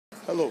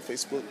Hello,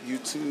 Facebook,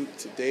 YouTube.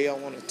 Today I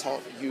want to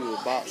talk to you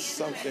about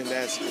something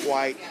that's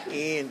quite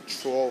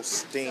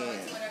interesting.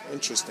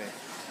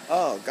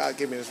 God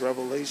gave me this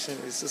revelation.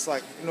 It's just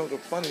like, the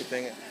funny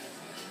thing,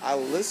 I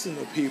listen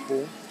to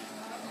people,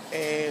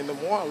 and the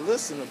more I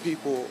listen to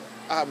people,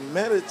 I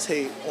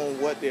meditate on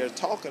what they're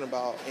talking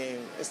about, and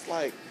it's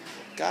like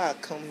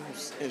God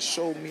comes and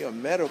showed me a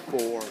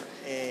metaphor,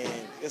 and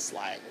it's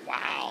like,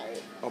 wow,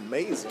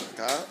 amazing,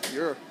 God,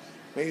 you're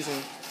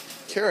amazing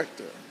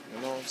character. You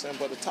know what I'm saying?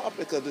 But the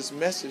topic of this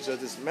message, of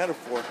this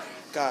metaphor,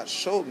 God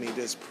showed me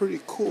that's pretty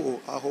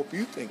cool. I hope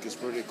you think it's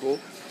pretty cool.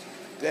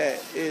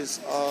 That is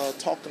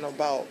talking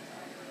about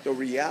the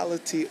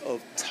reality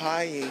of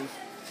tying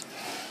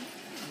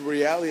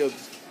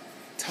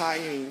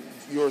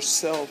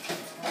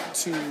yourself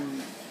to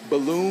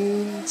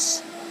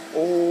balloons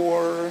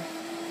or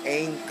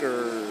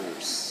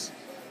anchors.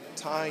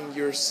 Tying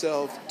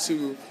yourself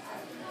to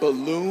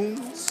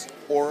balloons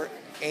or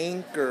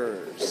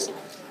anchors.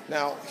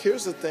 Now,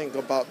 here's the thing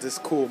about this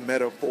cool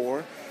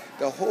metaphor.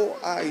 The whole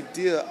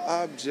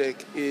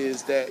object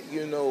is that,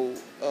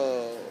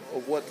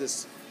 of what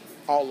this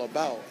all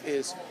about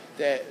is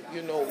that,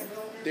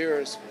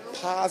 there's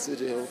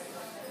positive,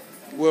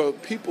 well,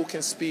 people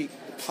can speak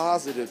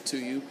positive to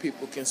you,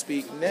 people can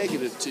speak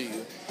negative to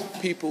you,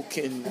 people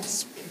can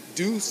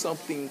do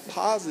something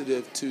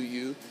positive to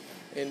you,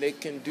 and they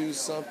can do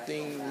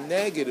something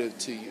negative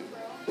to you.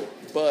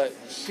 But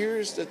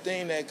here's the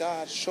thing that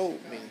God showed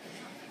me.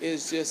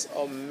 It's just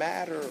a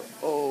matter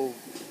of,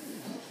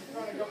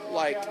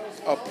 like,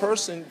 a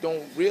person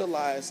don't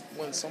realize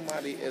when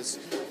somebody has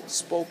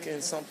spoken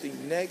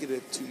something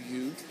negative to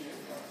you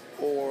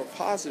or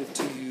positive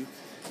to you.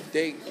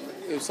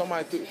 If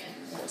somebody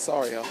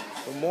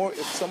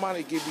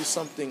give you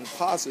something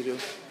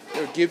positive,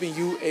 they're giving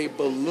you a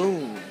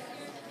balloon.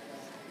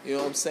 You know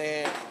what I'm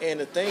saying?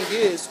 And the thing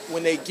is,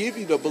 when they give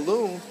you the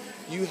balloon,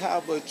 you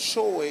have a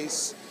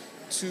choice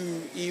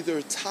to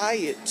either tie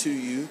it to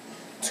you,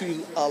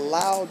 to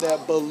allow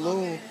that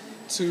balloon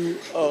to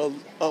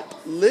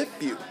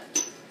uplift you.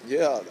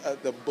 Yeah,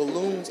 the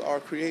balloons are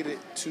created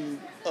to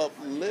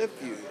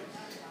uplift you.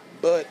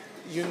 But,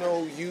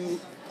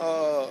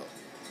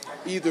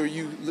 either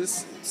you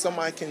listen,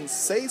 somebody can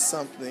say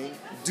something,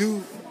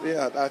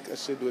 I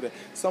should do that.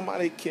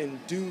 Somebody can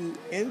do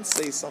and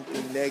say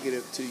something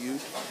negative to you.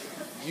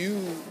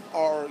 You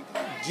are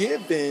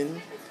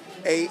given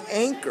an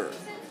anchor.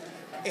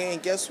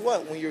 And guess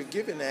what? When you're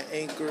given that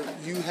anchor,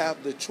 you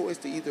have the choice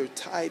to either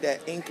tie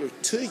that anchor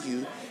to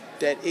you,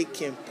 that it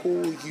can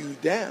pull you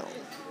down,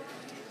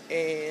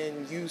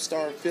 and you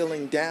start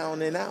feeling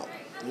down and out.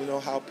 You know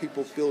how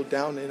people feel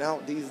down and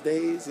out these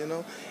days,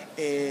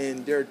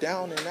 and they're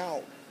down and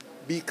out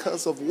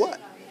because of what?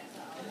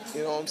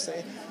 You know what I'm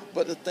saying?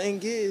 But the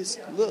thing is,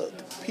 look,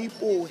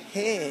 people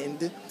can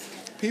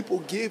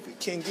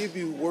give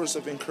you words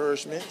of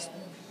encouragement.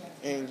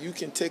 And you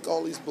can take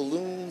all these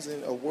balloons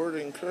and a word of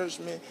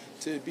encouragement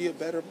to be a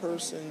better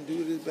person,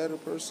 do this better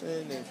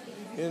person,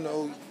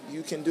 and,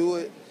 you can do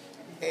it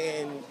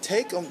and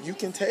take them. You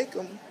can take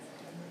them.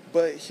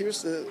 But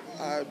here's the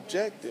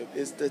objective,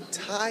 is the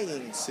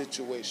tying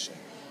situation.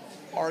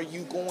 Are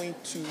you going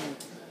to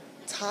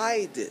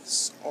tie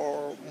this?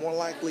 Or more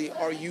likely,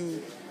 are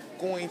you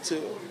going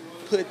to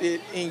put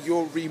it in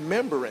your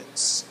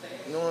remembrance?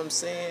 You know what I'm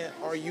saying?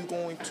 Are you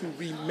going to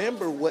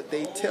remember what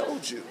they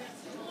told you?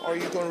 Are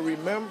you going to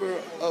remember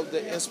of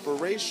the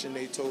inspiration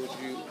they told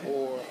you,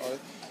 or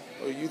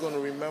are you going to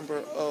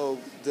remember of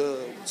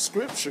the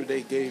scripture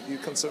they gave you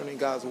concerning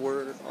God's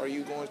word? Are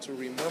you going to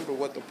remember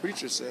what the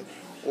preacher said,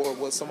 or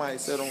what somebody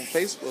said on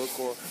Facebook,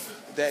 or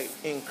that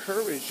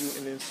encouraged you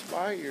and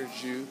inspired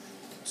you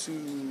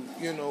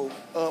to,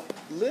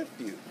 uplift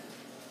you?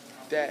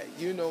 That,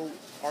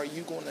 are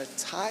you going to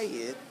tie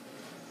it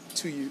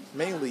to you,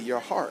 mainly your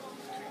heart?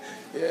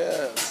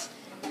 Yes.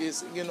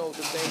 Is the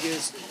thing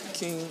is,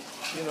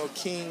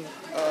 King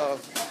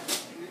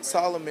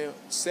Solomon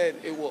said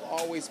it will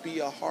always be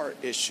a heart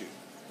issue.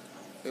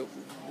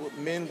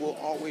 Men will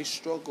always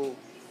struggle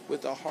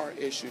with a heart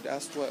issue.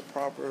 That's what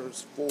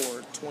Proverbs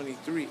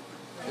 4:23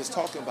 is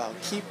talking about.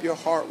 Keep your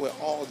heart with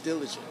all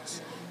diligence.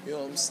 You know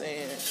what I'm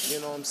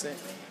saying?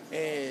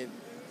 And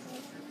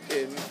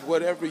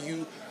whatever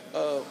you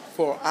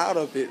for out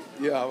of it,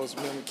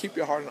 keep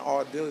your heart in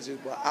all diligence,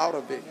 but out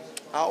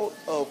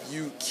of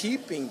you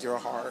keeping your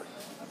heart,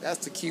 that's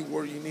the key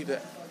word you need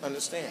to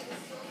understand.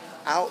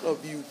 Out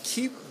of you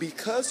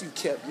because you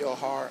kept your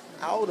heart,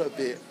 out of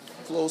it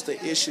flows the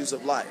issues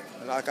of life.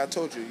 And like I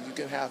told you, you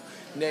can have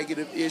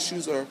negative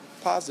issues or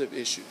positive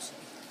issues.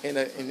 And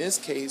in this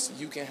case,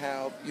 you can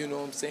have,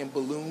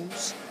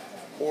 balloons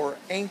or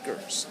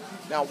anchors.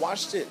 Now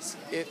watch this.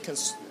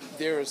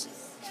 There's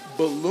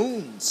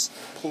balloons,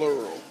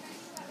 plural.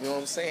 You know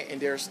what I'm saying?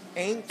 And there's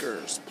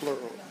anchors,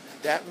 plural.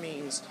 That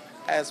means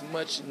as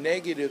much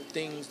negative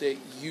things that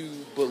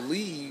you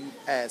believe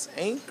as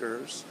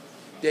anchors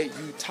that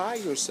you tie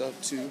yourself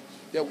to,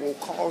 that will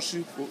cause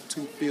you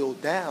to feel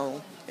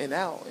down and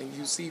out. And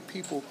you see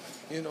people,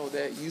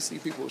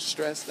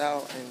 stressed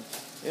out and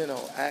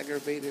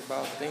aggravated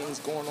about things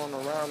going on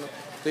around them.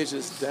 They're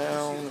just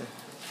down and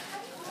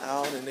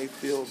out, and they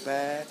feel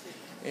bad,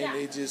 and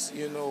they just,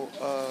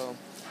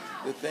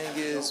 the thing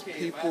is,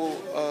 people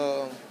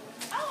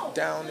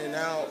down and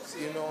out,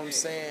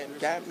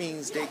 that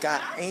means they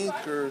got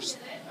anchors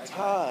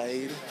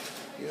tied,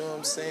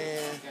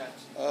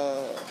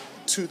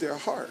 to their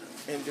heart.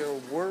 And they're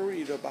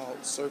worried about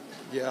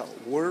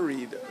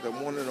worried.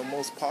 One of the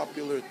most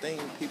popular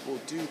things people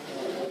do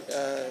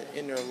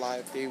in their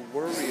life, they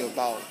worry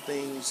about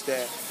things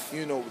that,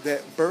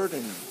 that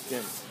burden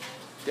them.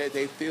 That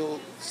they feel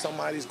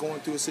somebody's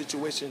going through a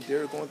situation,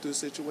 they're going through a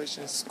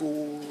situation,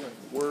 school and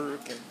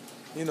work and,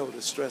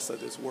 the stress of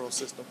this world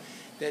system,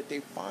 that they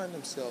find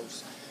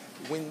themselves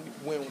when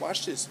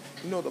watch this,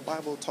 the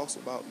Bible talks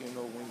about,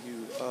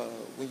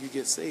 when you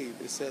get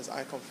saved, it says,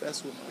 I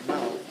confess with my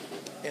mouth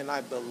and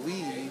I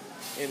believe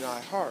in my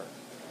heart.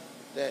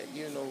 That,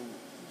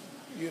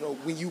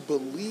 when you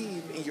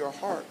believe in your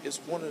heart, it's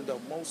one of the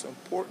most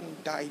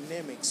important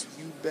dynamics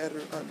you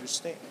better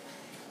understand.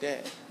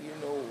 That,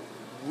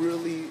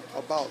 really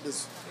about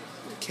this,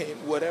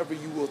 whatever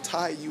you will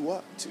tie you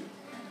up to,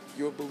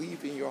 you'll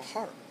believe in your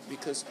heart.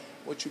 Because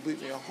what you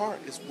believe in your heart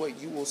is what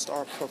you will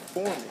start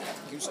performing.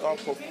 You start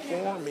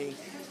performing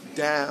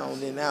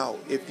down and out.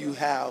 If you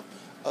have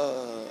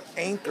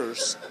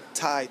anchors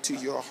tied to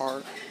your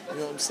heart,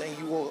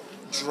 you will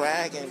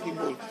dragging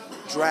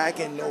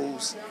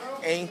those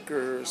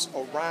anchors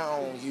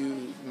around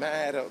you,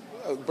 mad,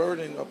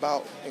 burdened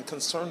about and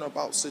concerned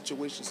about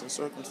situations and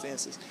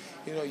circumstances.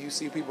 You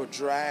see people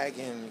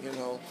dragging,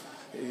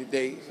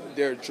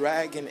 they're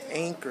dragging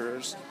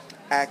anchors,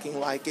 acting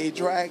like a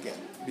dragon.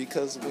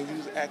 Because when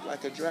you act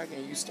like a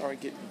dragon, you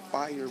start getting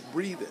fire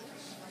breathing.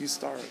 You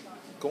start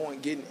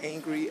getting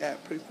angry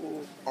at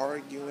people,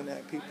 arguing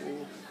at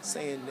people,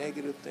 saying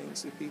negative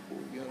things to people.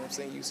 You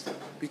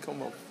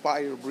become a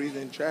fire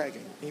breathing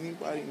dragon.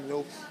 Anybody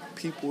know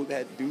people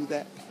that do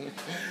that?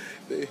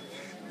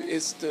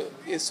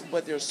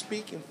 But they're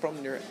speaking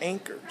from their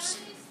anchors.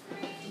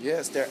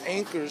 Yes, they're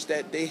anchors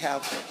that they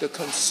have, the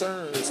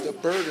concerns, the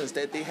burdens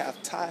that they have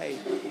tied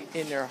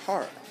in their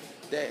heart,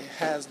 that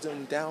has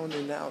them down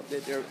and out,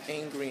 that they're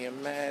angry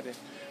and mad and,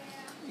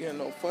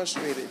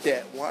 frustrated.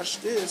 That, watch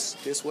this,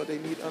 this is what they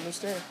need to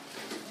understand,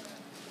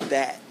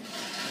 that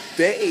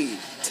they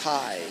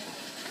tied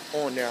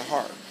on their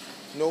heart.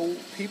 No,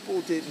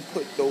 people didn't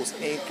put those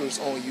anchors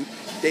on you.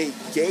 They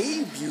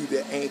gave you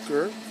the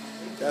anchor.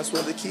 That's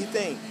one of the key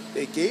things.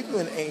 They gave you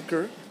an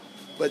anchor,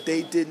 but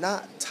they did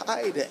not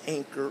tie the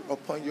anchor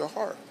upon your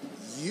heart.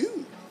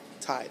 You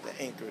tied the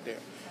anchor there.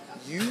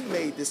 You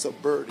made this a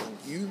burden.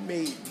 You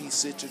made these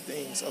such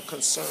things a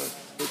concern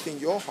within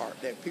your heart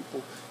that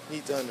people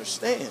need to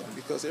understand,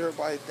 because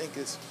everybody think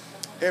it's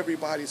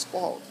everybody's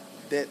fault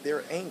that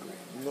they're angry.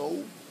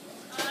 No,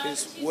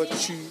 it's what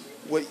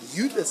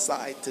you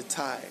decide to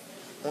tie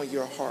on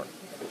your heart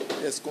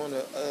that's going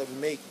to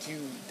make you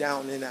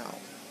down and out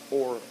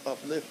or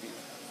uplift you.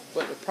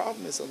 But the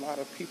problem is a lot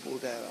of people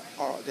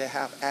that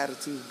have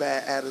attitudes,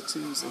 bad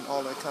attitudes, and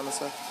all that kind of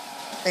stuff,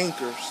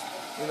 anchors.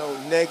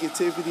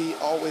 Negativity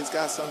always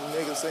got something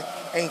negative to say.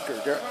 Anchor.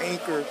 Their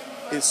anchor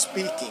is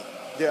speaking.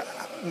 The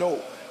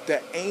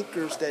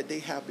anchors that they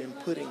have been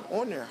putting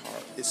on their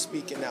heart is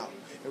speaking out,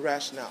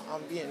 irrational.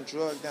 I'm being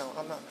drugged down.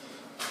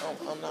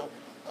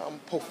 I'm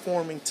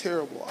performing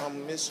terrible.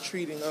 I'm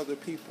mistreating other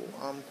people.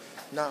 I'm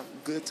not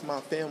good to my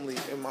family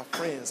and my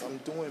friends. I'm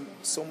doing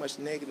so much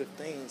negative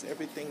things.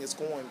 Everything is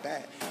going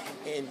bad.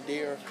 And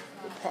the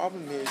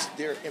problem is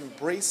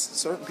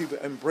certain people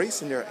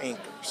embracing their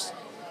anchors.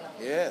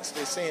 Yes,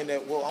 they're saying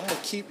that, well, I'm going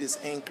to keep these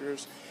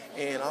anchors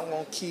and I'm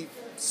going to keep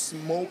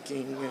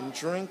smoking and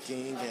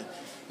drinking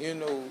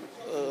and,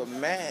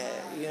 mad,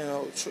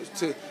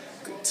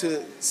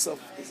 to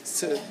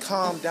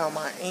calm down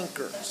my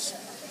anchors.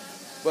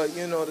 But,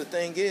 the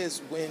thing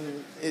is,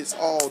 when it's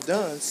all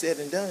done, said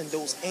and done,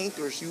 those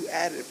anchors, you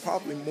added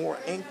probably more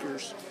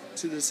anchors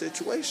to the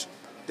situation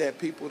that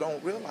people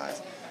don't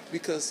realize,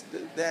 because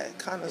that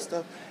kind of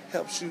stuff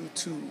helps you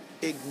to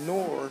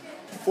ignore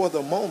for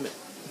the moment,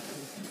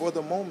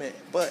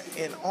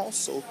 and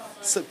also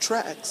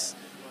subtracts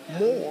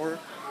more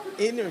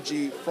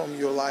energy from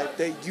your life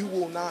that you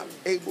will not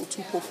able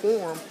to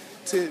perform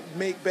to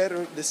make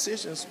better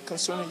decisions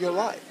concerning your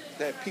life,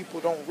 that people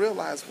don't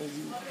realize when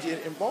you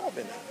get involved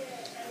in it.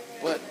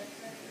 But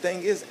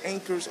thing is,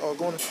 anchors are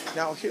going to...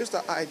 Now, here's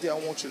the idea I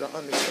want you to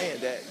understand,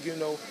 that,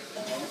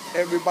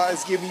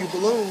 everybody's giving you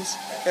balloons.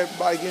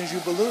 Everybody gives you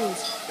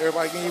balloons.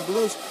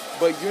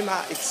 But you're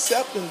not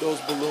accepting those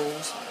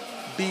balloons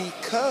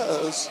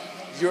because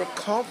you're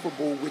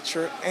comfortable with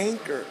your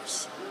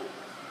anchors.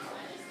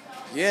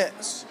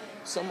 Yes.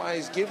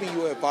 Somebody's giving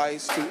you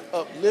advice to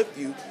uplift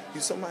you.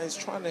 Somebody's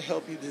trying to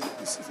help you to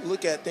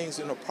look at things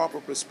in a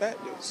proper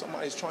perspective.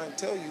 Somebody's trying to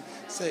tell you,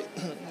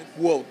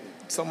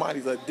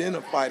 somebody's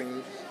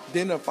identifying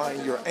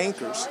your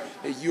anchors,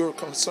 that you're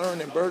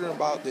concerned and burdened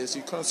about this.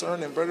 You're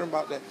concerned and burdened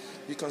about that.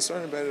 You're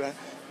concerned about that.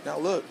 Now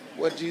look,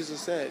 what Jesus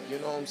said, you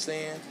know what I'm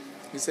saying?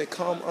 He said,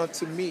 come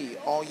unto me,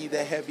 all ye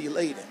that heavy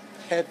laden.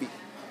 Heavy.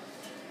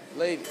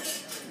 lady,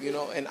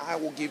 and I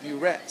will give you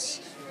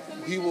rest.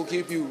 He will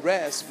give you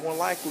rest, more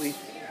likely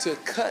to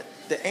cut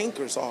the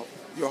anchors off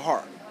your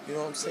heart. You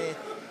know what I'm saying?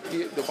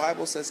 The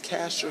Bible says,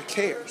 cast your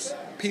cares.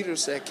 Peter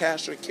said,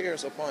 cast your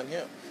cares upon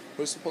him.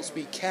 We're supposed to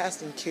be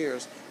casting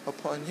cares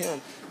upon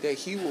him, that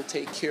he will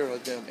take care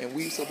of them. And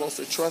we're supposed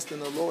to trust in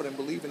the Lord and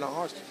believe in our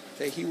hearts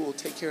that he will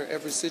take care of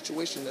every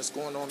situation that's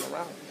going on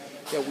around.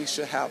 That we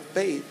should have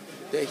faith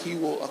that he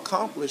will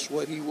accomplish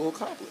what he will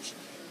accomplish.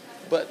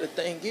 But the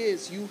thing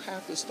is, you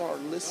have to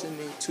start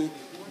listening to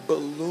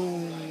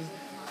balloon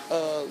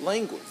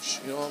language.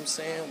 You know what I'm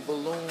saying?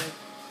 Balloon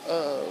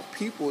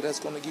people that's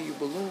going to give you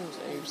balloons,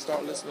 and you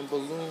start listening to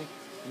balloon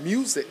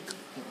music,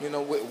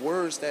 with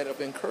words that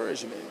of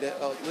encouragement,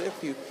 that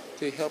uplift you,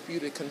 to help you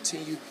to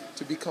continue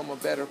to become a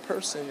better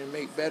person and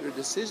make better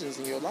decisions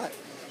in your life.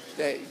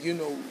 That,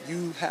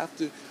 you have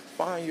to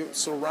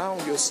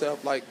surround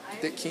yourself, like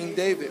that King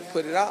David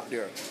put it out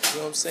there. You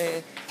know what I'm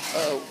saying?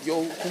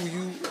 Who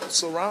you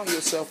surround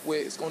yourself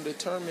with is going to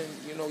determine,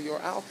 your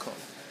outcome.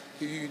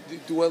 Do you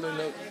dwell in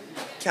the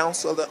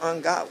counsel of the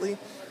ungodly?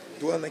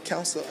 Dwell in the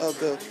counsel of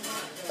the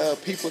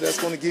people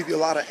that's going to give you a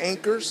lot of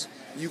anchors?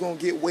 You're going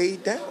to get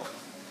weighed down.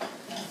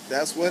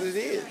 That's what it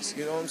is.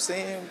 You know what I'm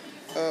saying?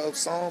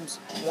 Psalms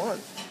 1.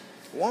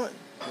 You know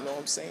what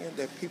I'm saying?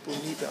 That people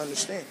need to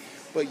understand.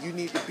 But you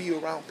need to be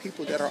around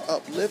people that are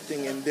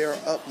uplifting, and they're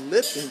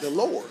uplifting the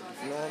Lord.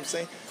 You know what I'm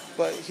saying?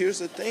 But here's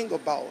the thing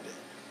about it.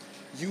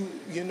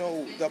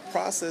 The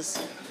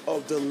process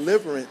of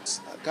deliverance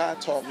God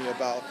taught me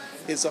about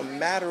is a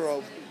matter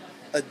of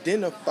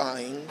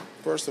identifying,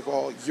 first of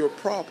all, your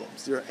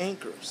problems, your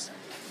anchors,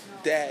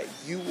 that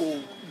you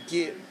will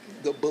get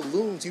the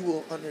balloons. You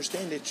will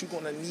understand that you're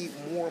going to need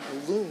more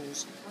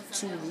balloons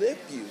to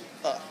lift you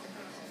up.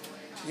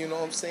 You know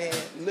what I'm saying?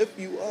 Lift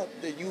you up,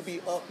 that you'll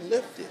be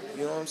uplifted.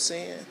 You know what I'm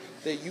saying?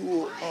 That you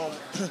will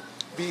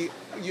be,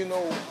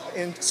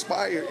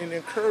 inspired and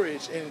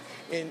encouraged and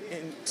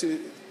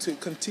to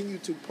continue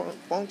to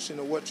function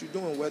of what you're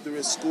doing, whether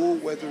it's school,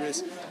 whether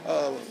it's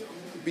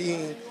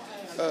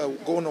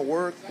going to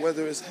work,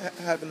 whether it's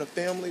having a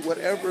family,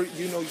 whatever,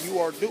 you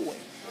are doing.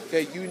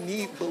 That you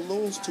need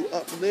balloons to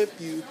uplift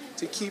you,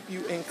 to keep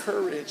you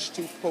encouraged,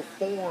 to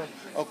perform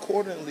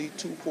accordingly,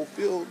 to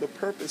fulfill the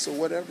purpose of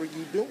whatever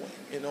you're doing.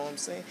 You know what I'm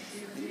saying?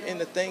 And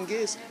the thing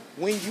is,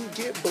 when you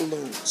get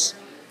balloons,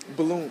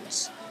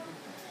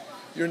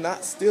 you're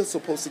not still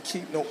supposed to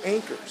keep no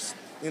anchors.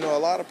 A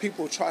lot of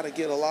people try to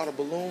get a lot of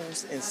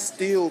balloons and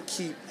still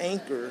keep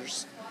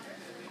anchors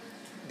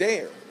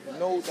there.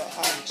 No, the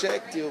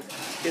objective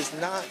is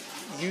not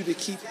you to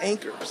keep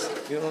anchors.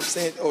 You know what I'm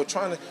saying? Or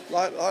a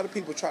lot of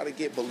people try to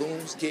get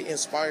balloons, get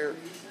inspired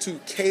to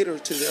cater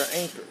to their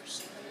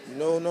anchors.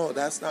 No,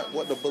 that's not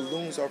what the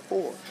balloons are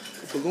for.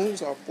 The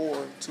balloons are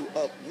for to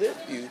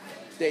uplift you,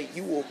 that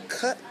you will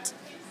cut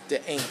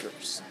the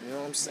anchors. You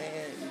know what I'm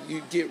saying?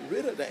 You get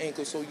rid of the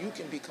anchors so you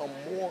can become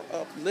more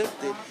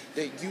uplifted,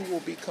 that you will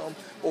become,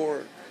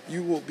 or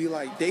you will be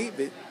like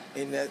David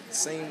in that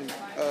same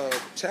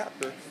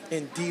chapter,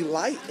 and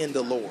delight in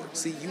the Lord.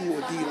 See, you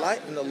will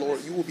delight in the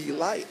Lord. You will be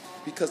light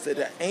because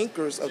the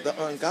anchors of the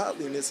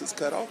ungodliness is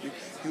cut off.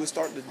 You will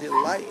start to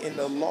delight in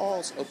the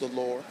laws of the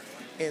Lord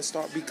and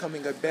start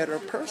becoming a better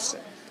person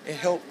and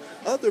help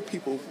other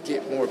people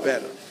get more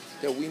better.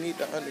 That we need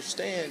to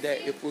understand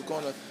that if we're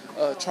going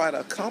to try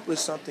to accomplish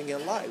something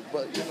in life,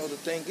 but the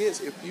thing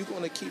is, if you're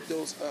going to keep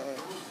those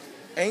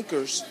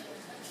anchors,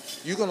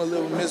 you're going to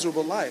live a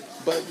miserable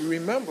life. But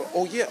remember,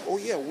 oh yeah,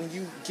 when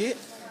you get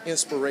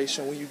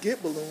inspiration, when you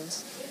get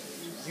balloons,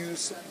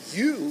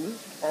 you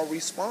are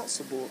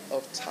responsible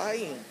of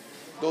tying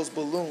those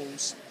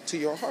balloons to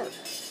your heart.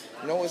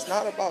 No, it's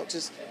not about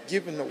just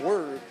giving the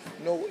word.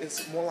 No,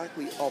 it's more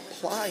likely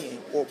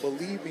applying or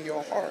believe in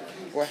your heart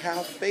or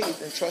have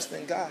faith and trust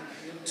in God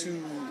to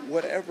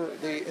whatever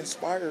they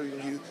inspire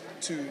you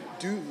to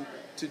do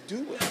it. You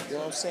know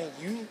what I'm saying?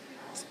 You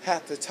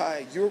have to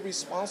tie. You're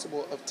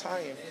responsible of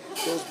tying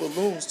those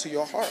balloons to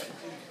your heart.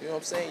 You know what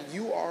I'm saying?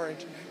 You are,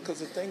 because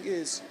the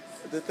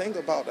thing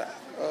about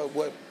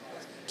what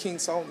King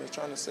Solomon is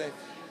trying to say,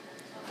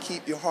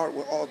 keep your heart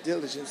with all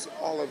diligence,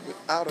 all of it,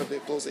 out of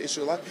it goes the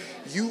issue of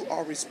life. You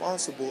are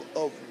responsible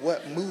of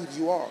what mood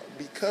you are.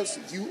 Because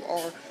you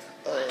are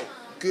a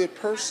good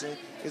person,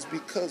 is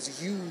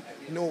because you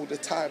know to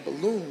tie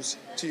balloons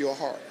to your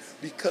heart.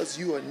 Because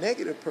you are a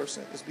negative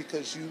person, is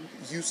because you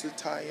used to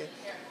tie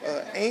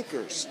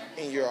anchors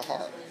in your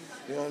heart.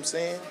 You know what I'm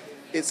saying?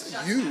 It's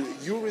you.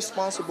 You're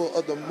responsible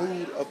of the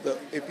mood of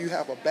if you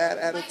have a bad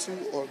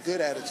attitude or a good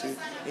attitude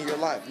in your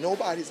life.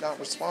 Nobody's not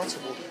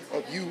responsible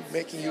of you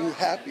making you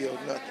happy or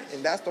nothing.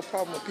 And that's the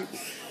problem with people.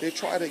 They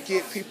try to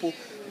get people,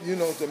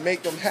 to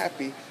make them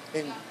happy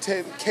and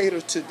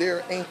cater to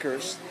their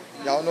anchors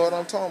Y'all know what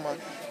I'm talking about.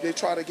 They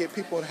try to get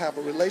people to have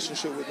a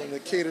relationship with them, to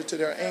cater to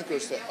their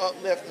anchors, to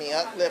uplift me,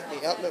 uplift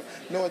me,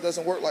 uplift. No, it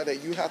doesn't work like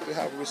that. You have to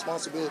have a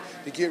responsibility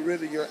to get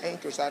rid of your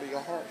anchors out of your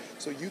heart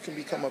so you can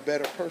become a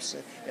better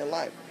person in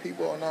life.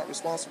 People are not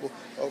responsible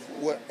of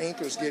what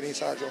anchors get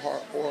inside your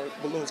heart or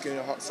balloons get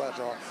inside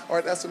your heart. All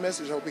right, that's the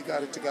message. I hope we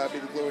got it. To God be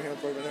the glory here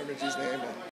in Jesus' name. Amen.